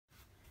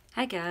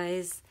Hi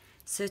guys!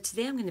 So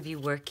today I'm going to be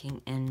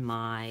working in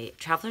my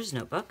traveler's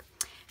notebook,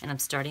 and I'm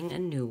starting a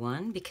new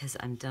one because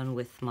I'm done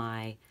with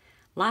my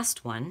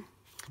last one.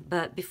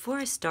 But before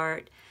I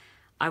start,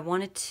 I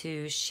wanted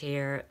to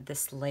share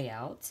this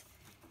layout,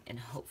 and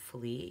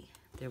hopefully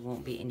there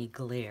won't be any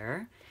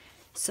glare.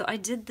 So I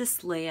did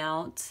this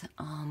layout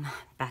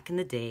back in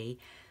the day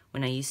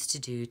when I used to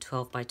do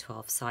 12 by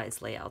 12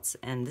 size layouts,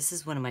 and this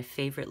is one of my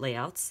favorite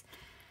layouts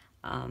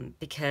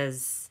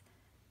because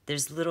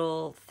there's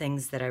little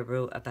things that I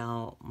wrote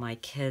about my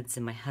kids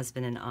and my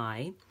husband and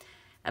I,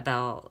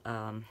 about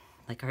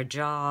like our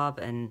job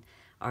and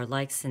our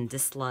likes and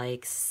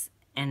dislikes.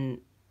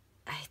 And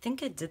I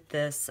think I did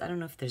this, I don't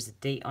know if there's a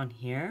date on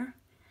here,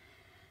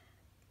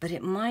 but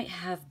it might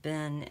have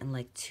been in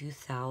like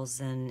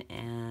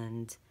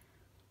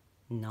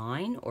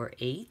 2009 or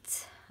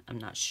 8, I'm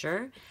not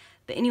sure.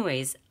 But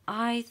anyways,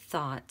 I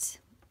thought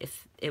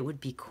if it would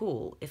be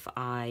cool if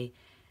I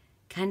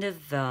kind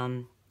of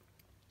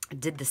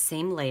did the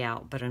same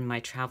layout but on my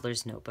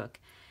traveler's notebook.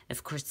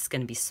 Of course it's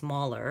going to be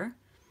smaller,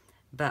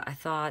 but I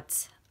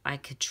thought I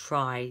could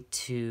try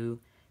to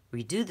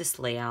redo this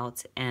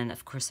layout, and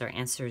of course our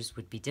answers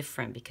would be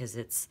different because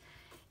it's,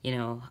 you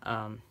know,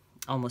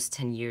 almost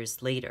 10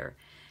 years later.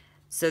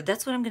 So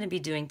that's what I'm going to be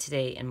doing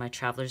today in my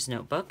traveler's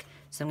notebook.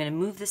 So I'm going to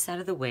move this out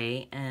of the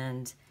way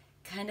and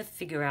kind of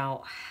figure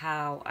out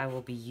how I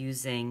will be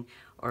using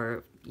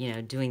or, you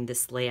know, doing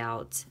this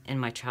layout in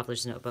my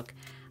traveler's notebook.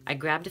 I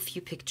grabbed a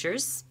few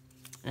pictures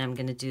and I'm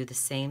going to do the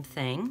same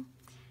thing.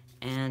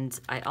 And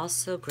I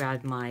also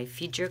grabbed my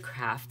Feed Your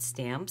Craft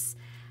stamps.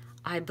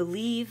 I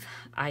believe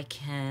I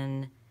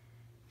can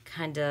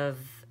kind of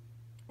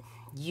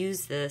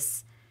use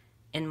this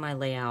in my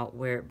layout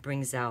where it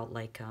brings out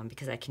like,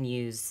 because I can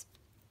use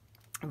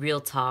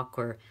real talk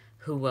or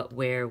who, what,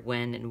 where,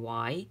 when, and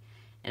why.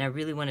 And I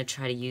really want to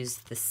try to use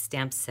the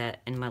stamp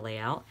set in my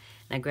layout.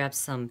 And I grabbed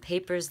some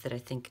papers that I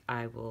think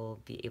I will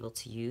be able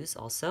to use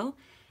also,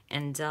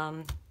 and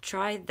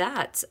try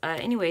that.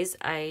 Anyways,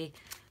 I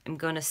am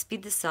going to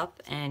speed this up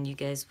and you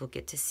guys will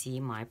get to see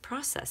my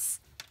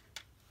process.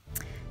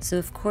 So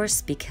of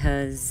course,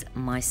 because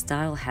my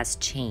style has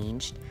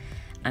changed,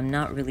 I'm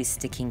not really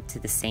sticking to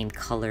the same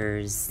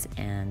colors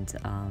and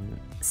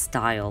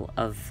style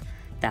of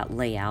that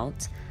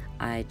layout.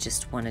 I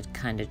just want to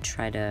kind of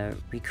try to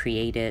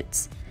recreate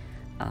it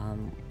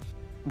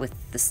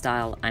with the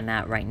style I'm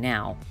at right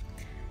now.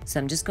 So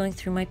I'm just going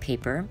through my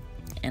paper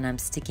and I'm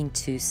sticking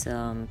to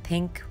some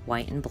pink,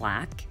 white, and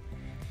black,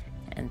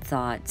 and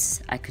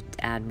thought I could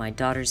add my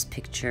daughter's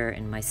picture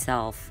and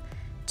myself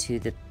to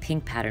the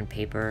pink pattern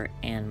paper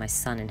and my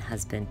son and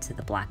husband to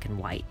the black and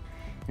white.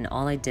 And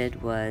all I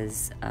did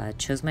was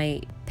chose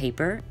my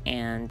paper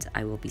and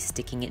I will be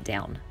sticking it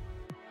down.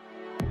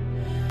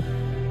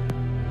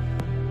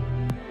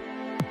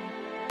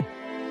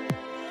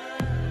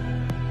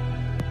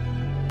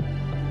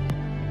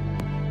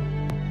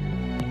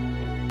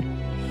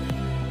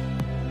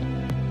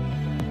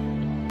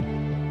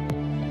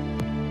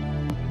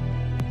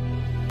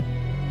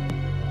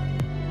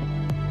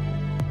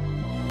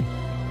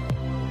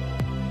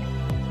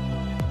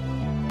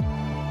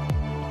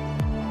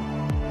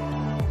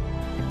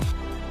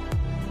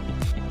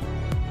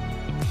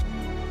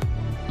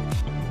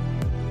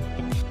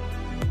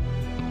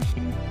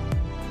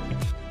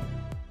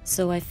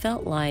 So I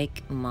felt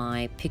like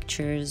my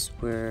pictures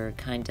were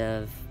kind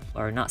of,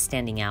 or not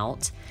standing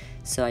out,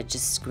 so I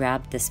just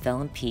grabbed this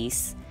vellum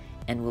piece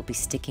and will be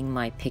sticking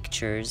my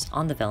pictures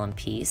on the vellum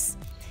piece.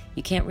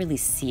 You can't really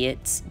see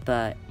it,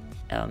 but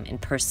in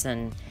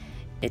person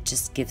it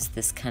just gives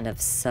this kind of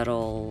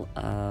subtle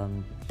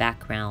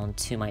background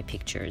to my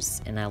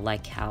pictures, and I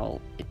like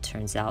how it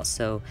turns out.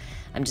 So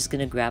I'm just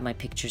going to grab my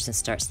pictures and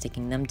start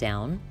sticking them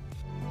down.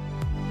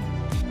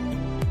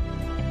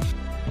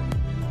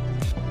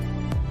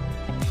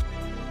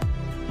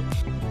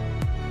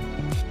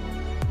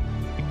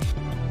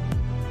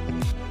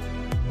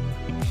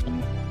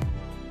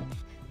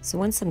 So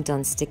once I'm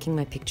done sticking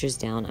my pictures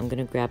down, I'm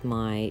going to grab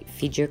my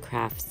Feed Your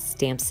Craft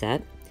stamp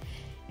set,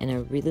 and I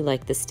really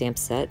like this stamp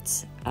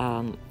set.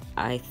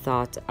 I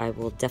thought I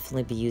will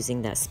definitely be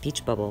using that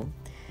speech bubble,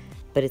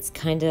 but it's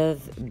kind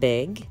of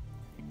big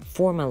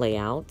for my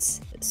layout,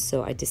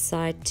 so I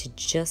decide to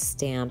just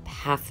stamp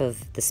half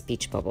of the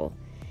speech bubble,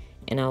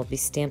 and I'll be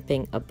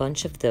stamping a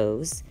bunch of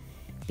those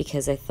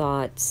because I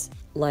thought,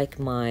 like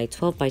my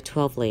 12 by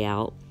 12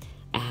 layout,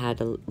 I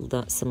had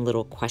some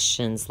little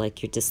questions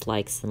like your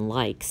dislikes and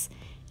likes,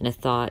 and I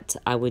thought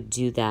I would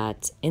do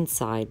that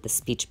inside the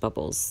speech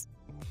bubbles.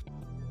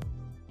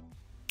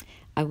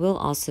 I will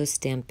also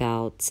stamp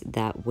out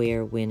that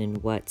where, when,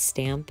 and what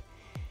stamp,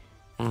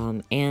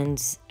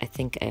 and I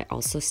think I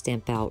also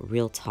stamp out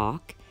real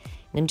talk,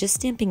 and I'm just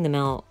stamping them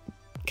out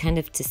kind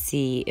of to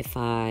see if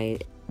I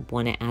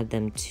want to add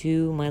them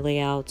to my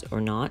layout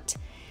or not,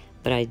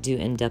 but I do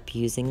end up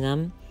using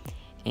them.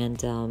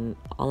 And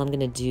all I'm going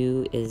to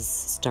do is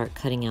start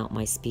cutting out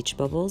my speech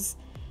bubbles,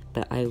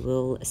 but I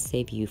will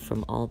save you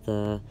from all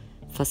the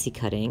fussy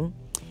cutting.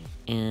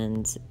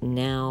 And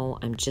now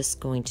I'm just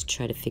going to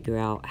try to figure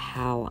out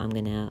how I'm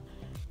gonna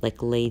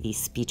like lay these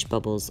speech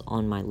bubbles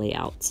on my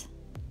layout.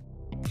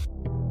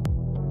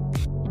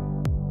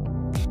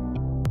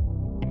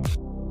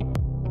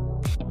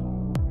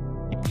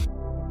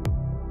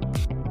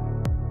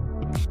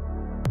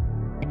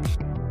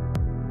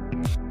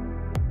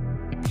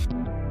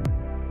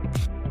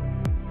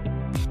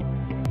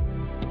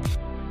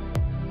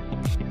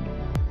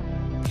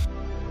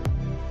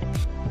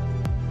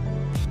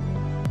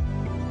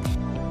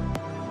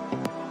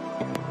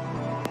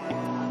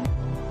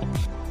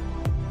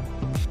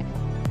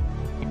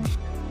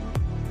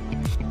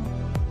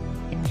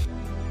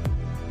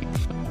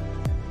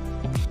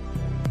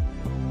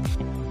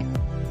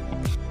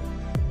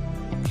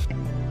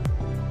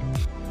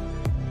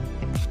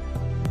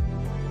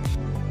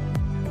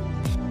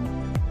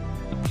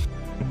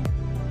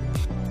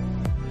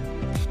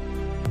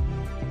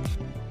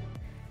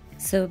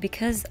 So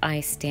because I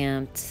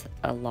stamped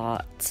a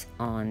lot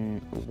on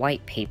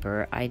white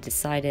paper, I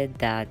decided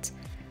that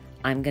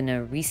I'm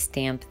gonna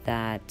restamp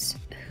that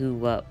who,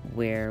 what,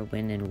 where,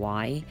 when, and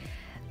why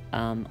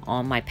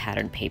on my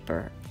pattern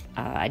paper.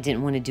 I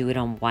didn't want to do it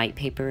on white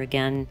paper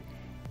again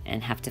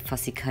and have to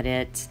fussy cut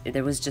it.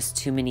 There was just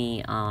too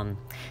many, there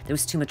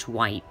was too much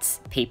white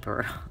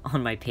paper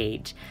on my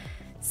page.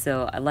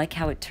 So I like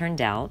how it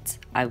turned out.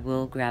 I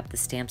will grab the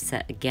stamp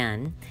set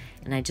again,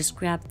 and I just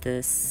grabbed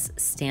this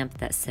stamp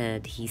that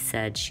said he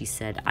said, she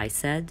said, I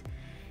said,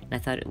 and I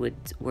thought it would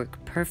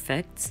work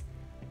perfect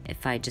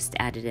if I just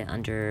added it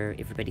under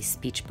everybody's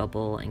speech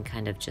bubble and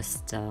kind of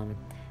just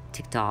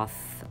ticked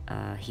off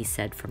he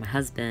said for my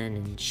husband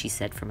and she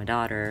said for my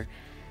daughter,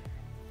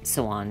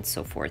 so on and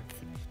so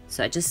forth.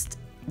 So I just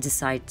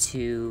decide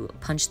to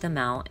punch them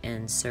out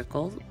in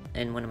circle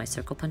in one of my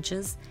circle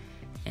punches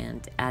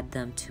and add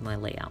them to my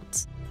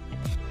layout.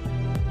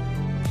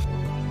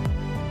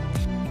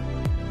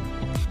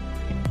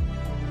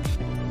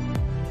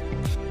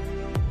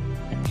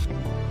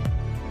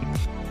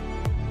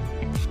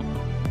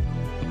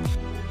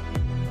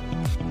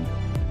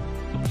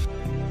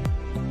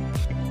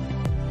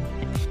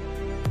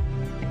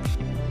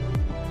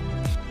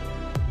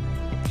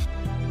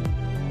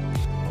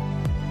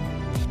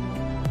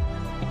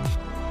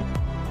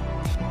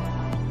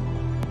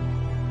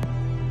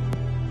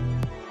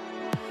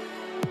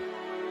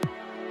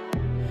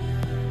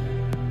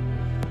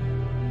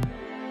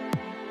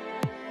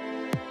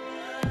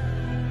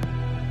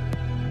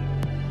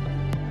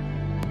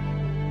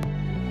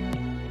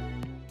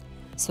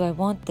 So I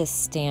want this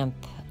stamp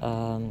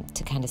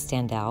to kind of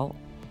stand out,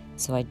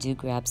 so I do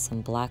grab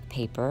some black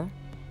paper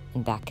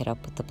and back it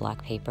up with the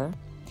black paper,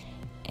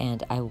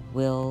 and I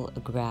will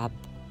grab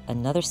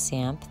another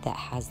stamp that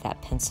has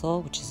that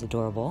pencil, which is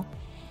adorable,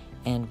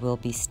 and we'll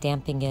be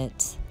stamping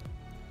it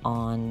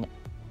on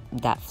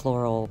that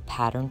floral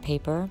pattern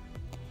paper.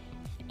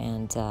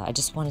 And I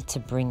just wanted to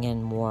bring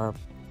in more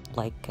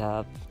like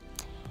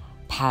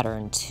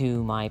pattern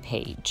to my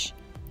page.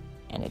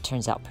 And it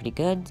turns out pretty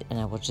good, and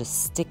I will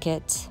just stick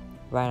it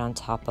right on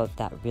top of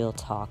that Real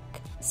Talk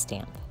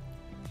stamp.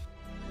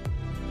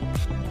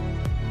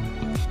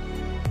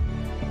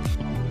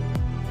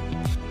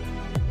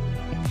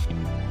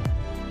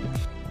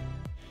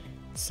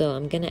 So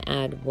I'm gonna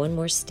add one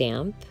more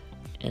stamp,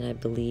 and I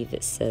believe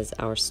it says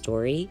Our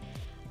Story.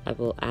 I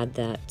will add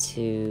that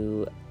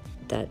to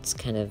that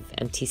kind of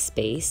empty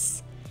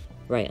space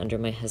right under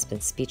my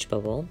husband's speech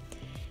bubble.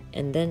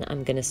 And then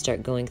I'm gonna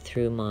start going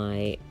through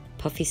my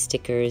puffy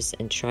stickers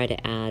and try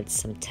to add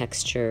some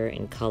texture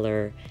and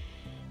color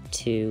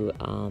to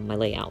my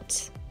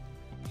layout.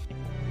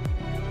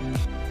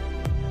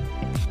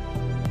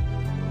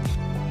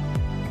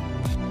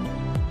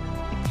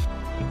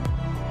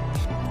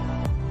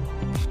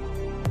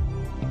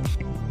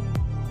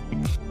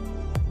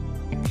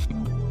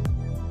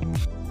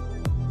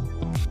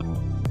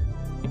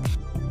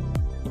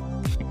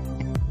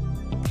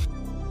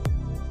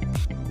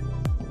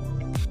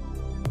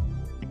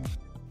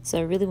 So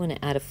I really want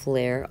to add a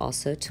flare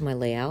also to my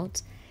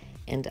layout,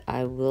 and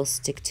I will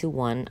stick to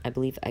one. I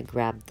believe I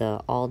grabbed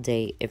the all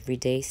day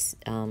everyday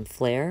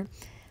flare,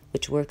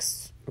 which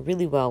works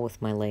really well with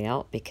my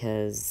layout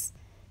because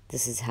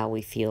this is how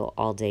we feel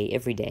all day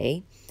every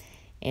day.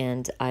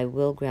 And I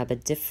will grab a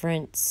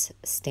different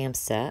stamp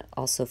set,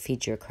 also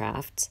Feed Your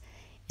Craft,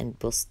 and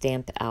we'll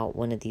stamp out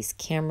one of these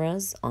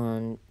cameras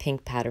on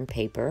pink pattern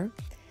paper.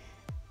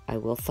 I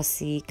will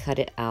fussy cut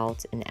it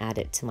out and add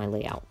it to my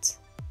layout.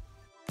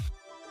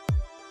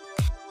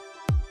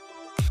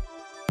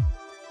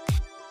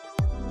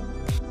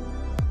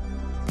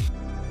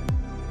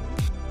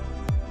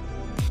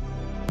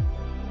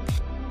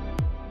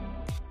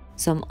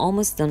 So I'm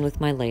almost done with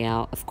my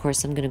layout. Of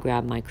course, I'm going to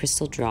grab my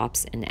crystal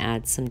drops and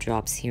add some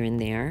drops here and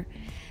there.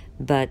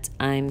 But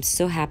I'm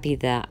so happy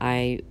that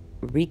I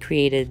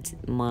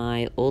recreated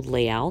my old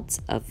layout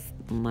of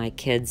my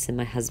kids and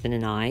my husband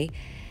and I.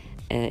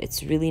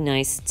 It's really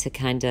nice to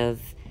kind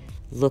of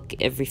look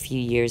every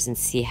few years and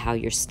see how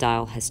your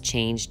style has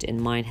changed,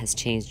 and mine has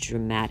changed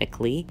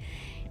dramatically.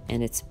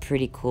 and it's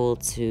pretty cool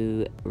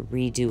to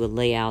redo a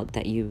layout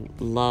that you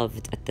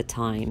loved at the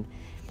time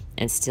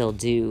and still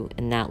do,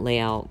 and that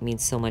layout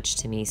means so much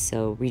to me,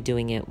 so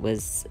redoing it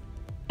was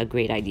a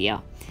great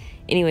idea.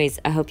 Anyways,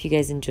 I hope you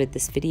guys enjoyed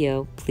this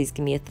video. Please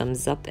give me a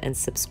thumbs up and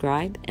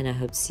subscribe, and I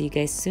hope to see you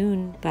guys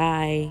soon.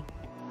 Bye!